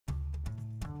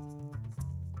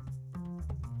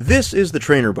This is the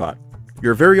Trainerbot,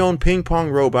 your very own ping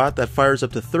pong robot that fires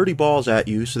up to 30 balls at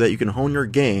you so that you can hone your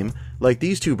game, like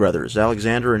these two brothers,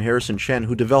 Alexander and Harrison Chen,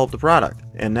 who developed the product,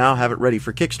 and now have it ready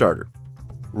for Kickstarter.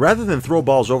 Rather than throw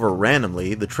balls over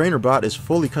randomly, the Trainerbot is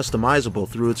fully customizable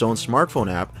through its own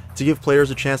smartphone app to give players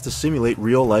a chance to simulate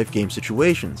real-life game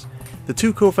situations. The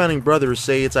two co-founding brothers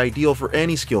say it's ideal for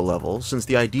any skill level, since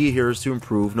the idea here is to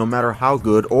improve no matter how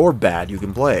good or bad you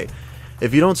can play.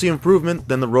 If you don't see improvement,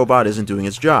 then the robot isn't doing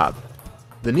its job.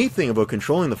 The neat thing about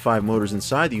controlling the 5 motors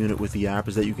inside the unit with the app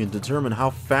is that you can determine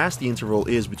how fast the interval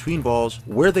is between balls,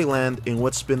 where they land, and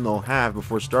what spin they'll have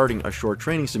before starting a short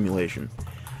training simulation.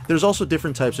 There's also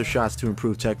different types of shots to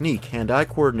improve technique, hand-eye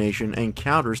coordination, and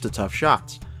counters to tough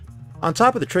shots. On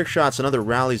top of the trick shots and other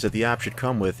rallies that the app should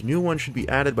come with, new ones should be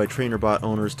added by Trainerbot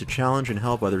owners to challenge and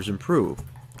help others improve.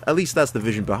 At least that's the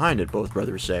vision behind it, both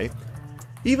brothers say.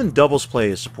 Even doubles play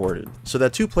is supported, so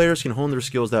that 2 players can hone their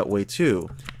skills that way too.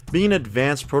 Being an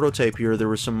advanced prototype here, there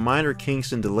were some minor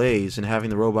kinks and delays in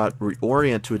having the robot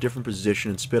reorient to a different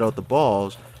position and spit out the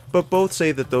balls, but both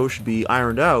say that those should be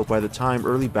ironed out by the time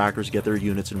early backers get their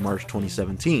units in March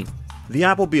 2017. The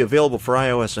app will be available for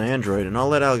iOS and Android, and I'll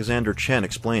let Alexander Chen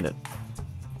explain it.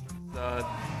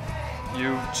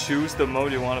 You choose the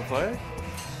mode you want to play,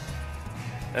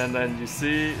 and then you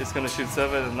see it's going to shoot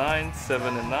 7 and 9,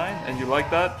 7 and 9, and you like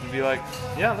that, you'd be like,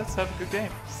 yeah, let's have a good game,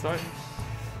 start.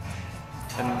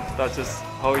 And that's just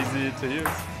how easy to use.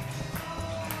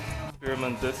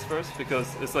 Experiment this first,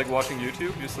 because it's like watching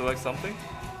YouTube. You select something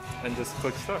and just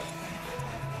click start,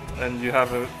 and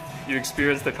you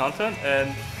experience the content,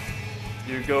 and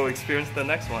you go experience the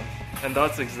next one. And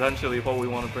that's essentially what we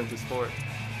want to bring to sport,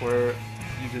 where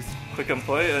you just click and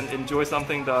play and enjoy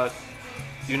something that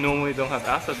you normally don't have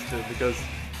access to, because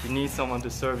you need someone to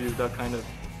serve you that kind of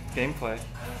gameplay.